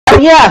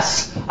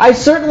yes, I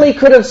certainly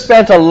could have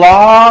spent a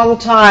long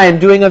time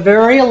doing a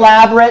very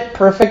elaborate,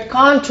 perfect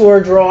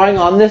contour drawing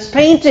on this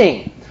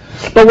painting.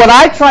 But what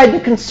I tried to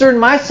concern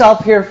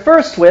myself here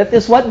first with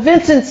is what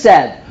Vincent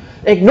said.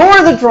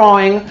 Ignore the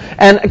drawing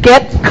and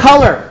get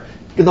color,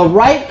 the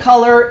right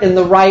color in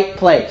the right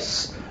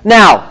place.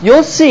 Now,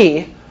 you'll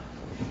see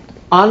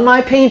on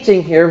my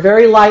painting here,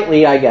 very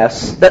lightly, I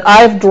guess, that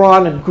I've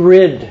drawn a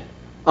grid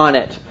on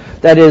it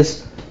that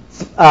is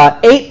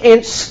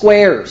 8-inch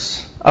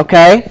squares,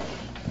 okay?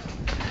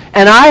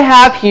 And I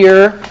have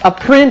here a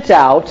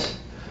printout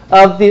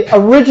of the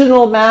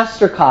original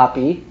master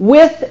copy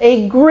with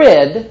a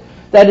grid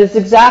that is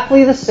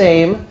exactly the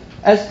same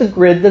as the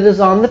grid that is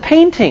on the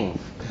painting.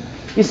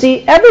 You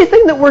see,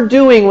 everything that we're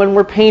doing when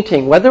we're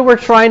painting, whether we're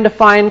trying to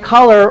find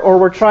color or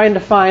we're trying to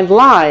find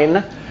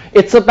line,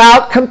 it's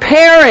about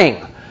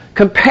comparing,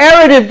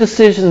 comparative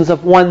decisions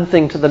of one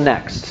thing to the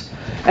next.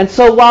 And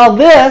so while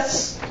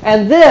this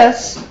and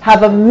this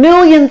have a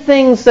million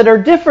things that are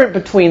different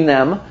between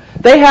them,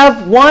 they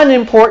have one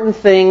important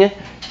thing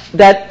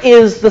that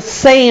is the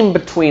same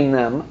between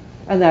them,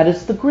 and that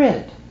is the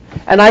grid.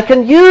 And I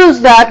can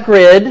use that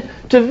grid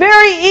to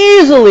very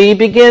easily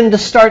begin to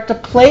start to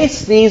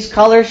place these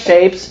color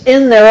shapes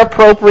in their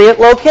appropriate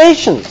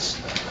locations.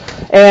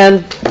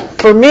 And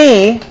for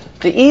me,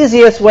 the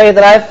easiest way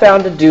that I've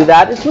found to do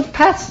that is with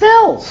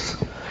pastels.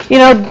 You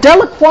know,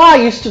 Delacroix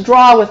used to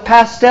draw with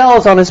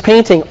pastels on his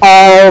painting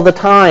all the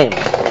time.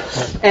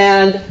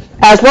 And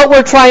as what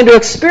we're trying to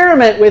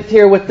experiment with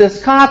here with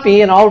this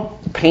copy, and I'll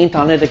paint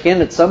on it again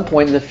at some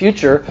point in the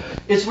future,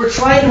 is we're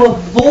trying to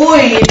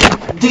avoid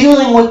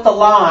dealing with the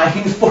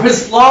line for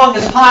as long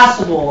as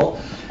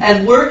possible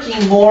and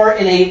working more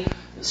in a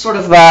sort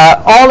of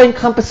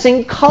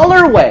all-encompassing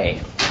color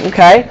way.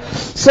 Okay?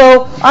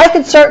 So I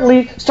could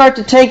certainly start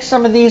to take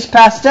some of these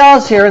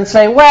pastels here and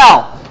say,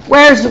 well,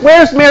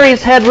 where's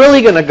Mary's head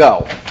really going to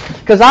go?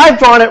 Because I've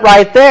drawn it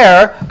right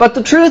there, but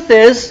the truth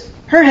is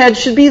her head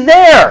should be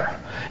there.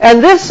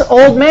 And this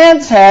old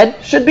man's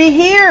head should be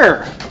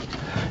here.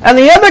 And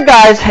the other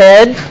guy's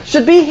head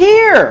should be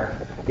here.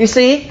 You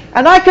see?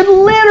 And I could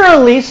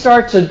literally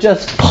start to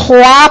just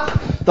plop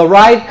the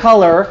right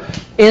color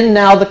in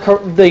now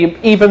the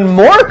even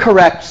more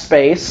correct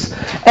space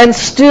and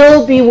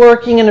still be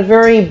working in a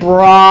very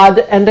broad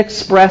and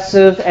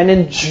expressive and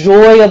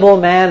enjoyable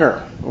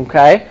manner.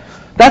 Okay?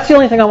 That's the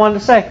only thing I wanted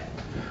to say.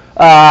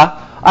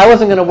 I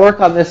wasn't going to work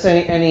on this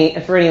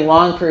for any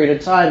long period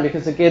of time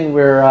because, again,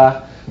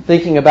 we're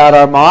thinking about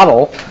our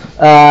model.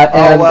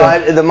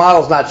 The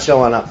model's not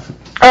showing up.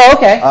 Oh,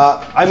 okay.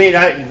 I mean,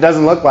 it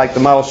doesn't look like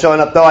the model's showing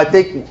up, though. I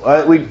think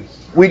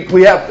we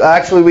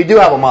do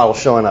have a model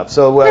showing up,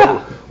 so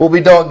Yeah. we'll be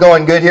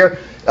going good here.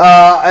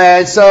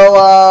 And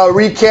so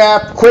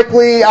recap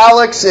quickly,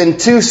 Alex, in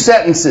 2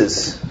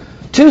 sentences.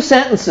 2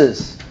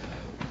 sentences.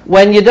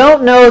 When you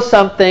don't know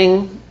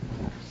something,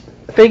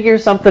 figure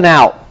something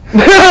out.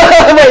 Wait,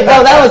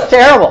 no, that was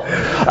terrible.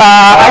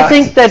 I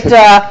think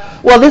that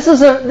well, this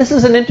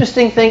is an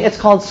interesting thing. It's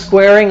called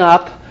squaring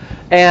up,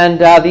 and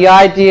the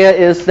idea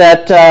is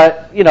that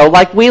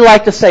like we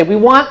like to say, we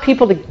want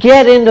people to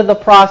get into the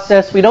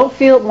process. We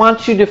don't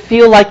want you to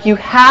feel like you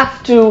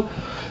have to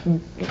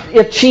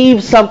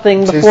achieve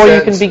something before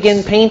you can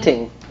begin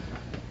painting.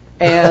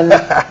 And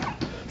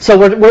so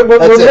we're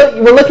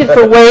looking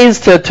for ways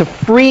to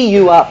free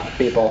you up,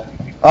 people.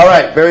 All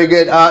right, very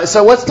good.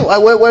 So what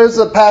is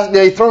the pastel?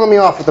 You're throwing me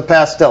off with the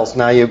pastels.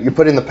 Now you're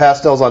putting the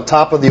pastels on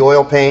top of the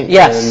oil paint.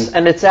 Yes,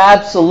 and it's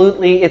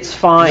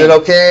fine. Is it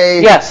okay?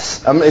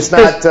 Yes. It's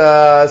not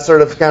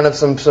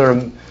some sort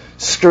of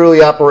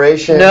screwy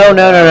operation. No.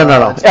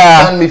 It's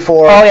done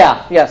before. Oh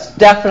yeah, yes,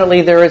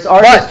 definitely. There is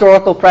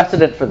historical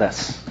precedent for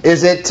this.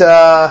 Is it?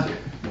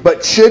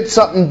 But should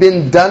something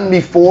been done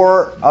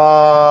before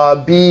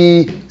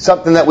be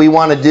something that we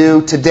want to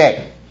do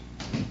today?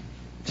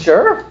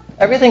 Sure.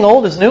 Everything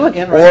old is new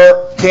again, right?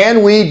 Or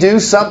can we do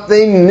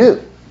something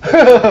new?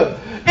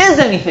 Is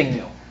anything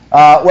new?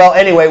 Well,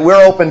 anyway,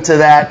 we're open to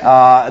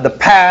that. The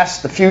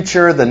past, the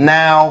future, the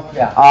now.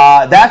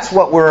 Yeah. That's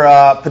what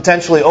we're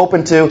potentially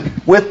open to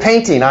with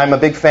painting. I'm a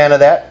big fan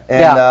of that,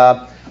 and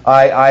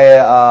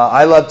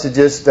I love to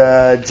just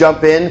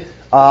jump in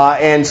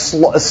and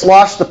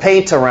slosh the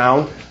paint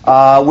around.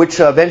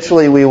 Which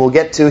eventually we will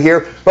get to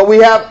here. But we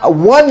have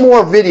one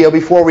more video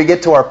before we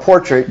get to our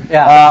portrait.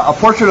 Yeah. A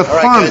portrait of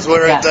Carmen. All right, guys,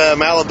 we're at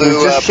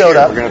Malibu just showed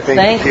Pier. up. We're going to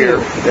paint the pier.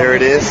 There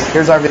it is.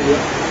 Here's our video.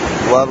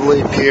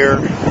 Lovely pier.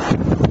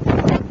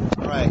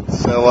 All right,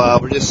 so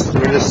we're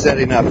just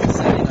setting up.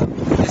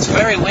 It's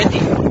very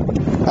windy.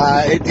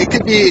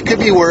 It could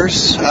be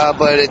worse,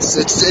 but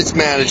it's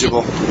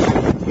manageable.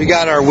 We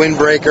got our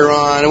windbreaker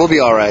on, and we'll be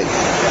all right.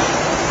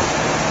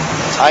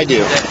 I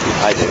do.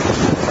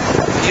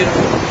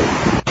 Beautiful.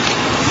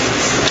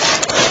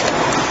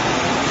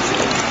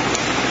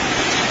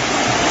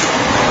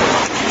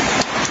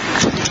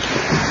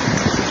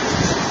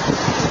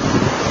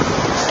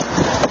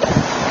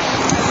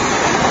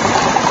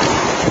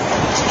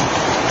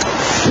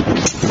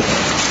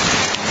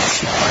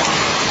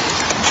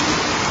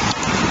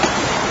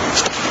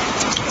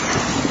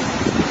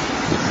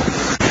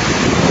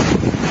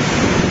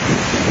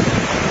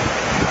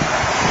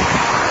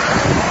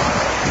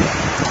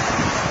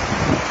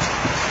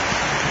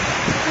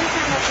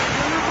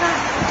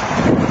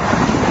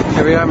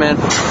 we are, man.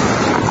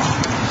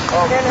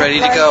 Ready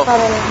to go.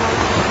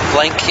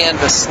 Blank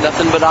canvas,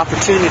 nothing but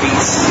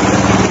opportunities.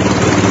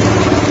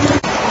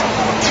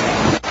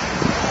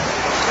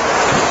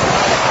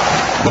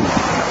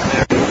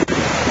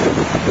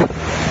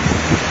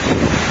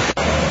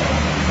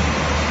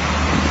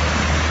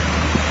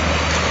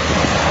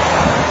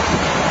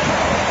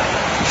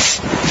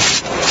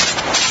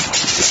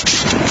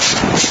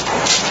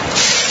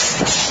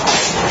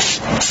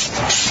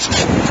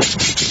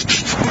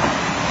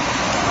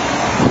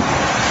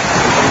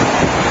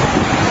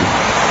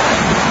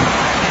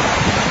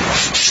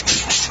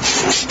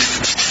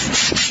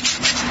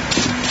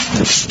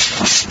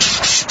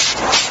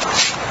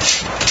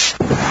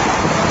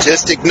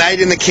 Just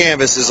igniting the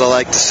canvas, as I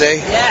like to say.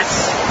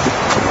 Yes.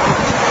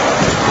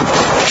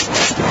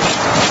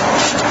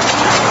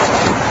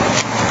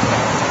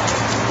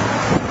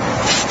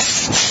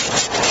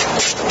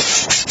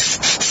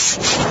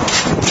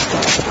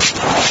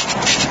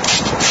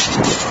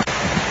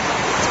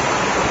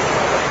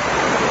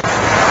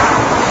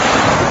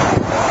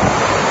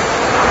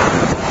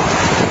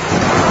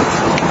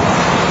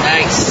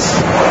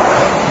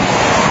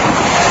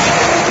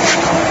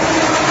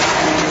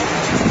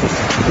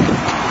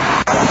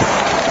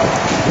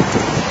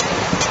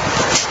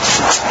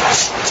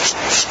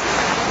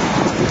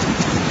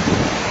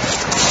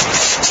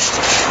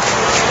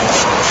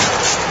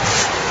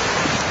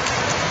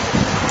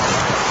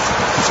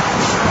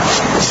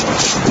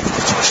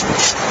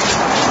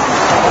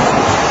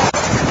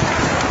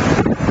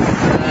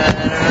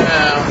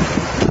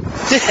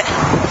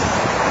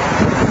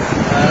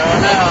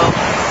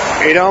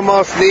 It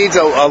almost needs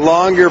a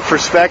longer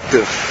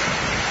perspective,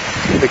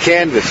 the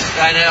canvas.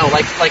 I know,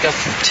 like a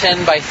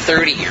 10 by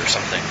 30 or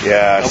something.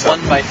 Yeah. A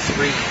 1 by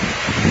 3.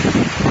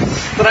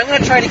 But I'm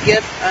going to try to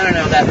get, I don't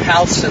know, that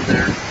house in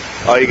there.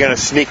 Oh, you're going to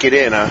sneak it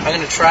in, huh? I'm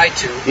going to try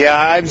to. Yeah,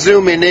 I'm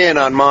zooming in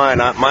on mine.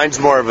 Mine's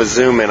more of a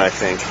zoom in, I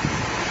think.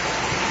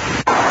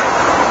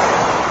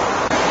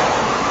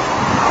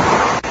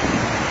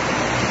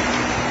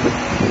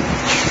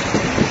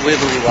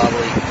 Wibbly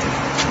wobbly.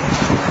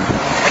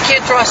 I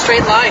can't draw a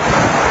straight line.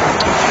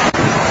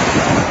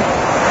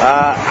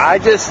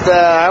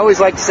 I always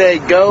like to say,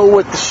 go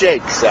with the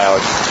shakes,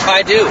 Alex.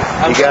 I do.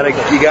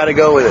 You gotta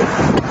go with it.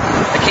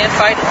 I can't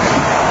fight it.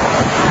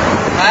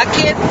 I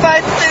can't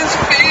fight this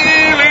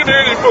feeling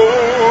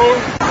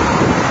anymore.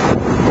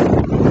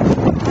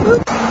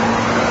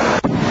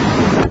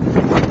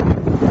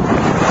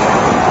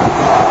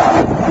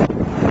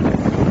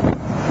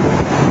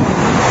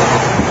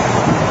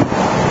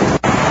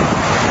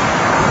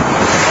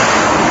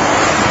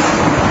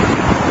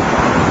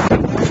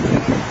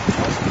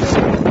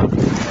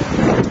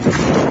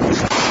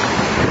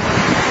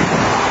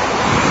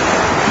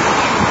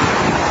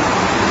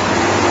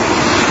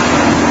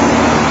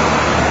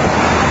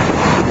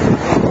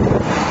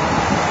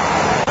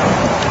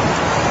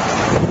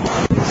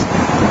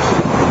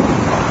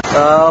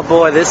 Oh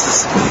boy, this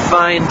is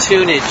fine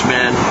tunage,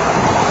 man.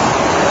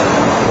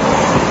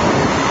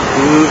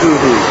 Ooh.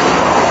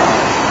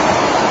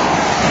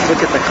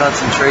 Look at the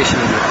concentration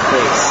in your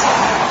face.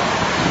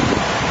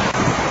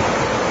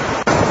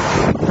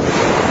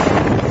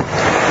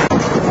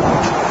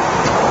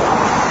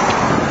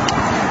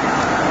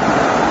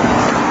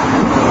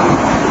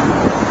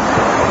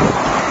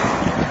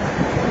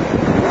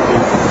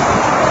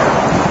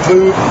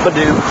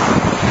 Boop-a-doop.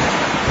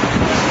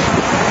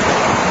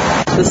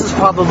 This is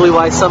probably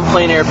why some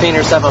plein air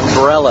painters have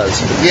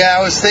umbrellas. Yeah,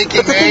 I was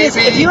thinking But the thing maybe. is,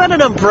 if you had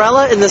an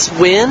umbrella in this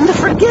wind,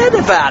 forget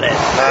about it.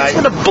 It's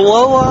going to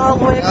blow all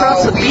the way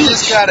across the beach. You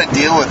just got to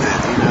deal with it.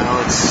 You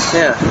know,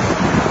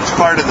 it's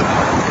part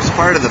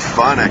of the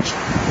fun, actually.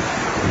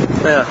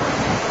 Yeah.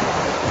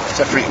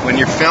 Except for when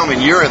you're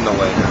filming, you're in the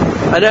way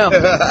now. I know.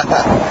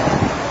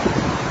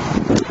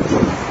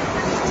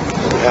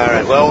 All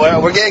right.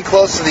 Well, we're getting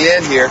close to the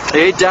end here.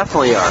 They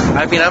definitely are.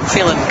 I mean, I'm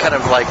feeling kind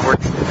of like we're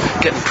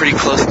getting pretty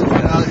close to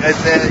it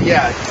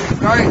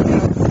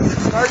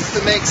starts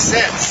to make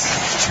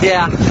sense.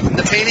 Yeah. When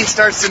the painting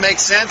starts to make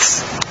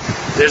sense,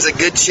 there's a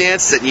good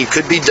chance that you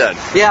could be done.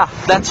 Yeah,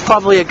 that's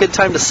probably a good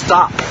time to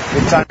stop.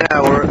 Good time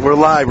now. We're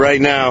live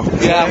right now.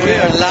 Yeah, we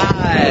are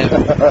live.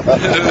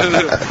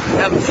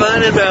 Having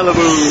fun in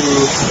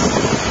Malibu.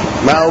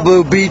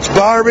 Malibu Beach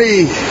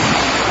Barbie.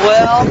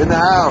 Well, in the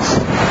house.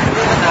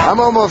 I'm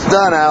almost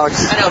done,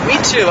 Alex. I know, me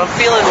too. I'm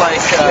feeling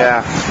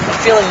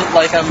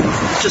like I'm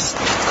just.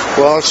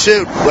 Well,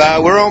 shoot,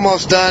 we're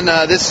almost done.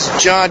 This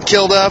is John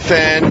Kilduff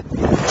and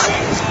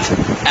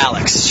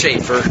Alex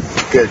Schaefer.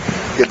 Good.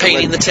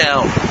 Painting the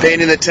town.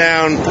 Painting the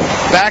town.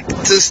 Back to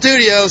the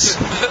studios.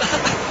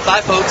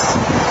 Bye, folks.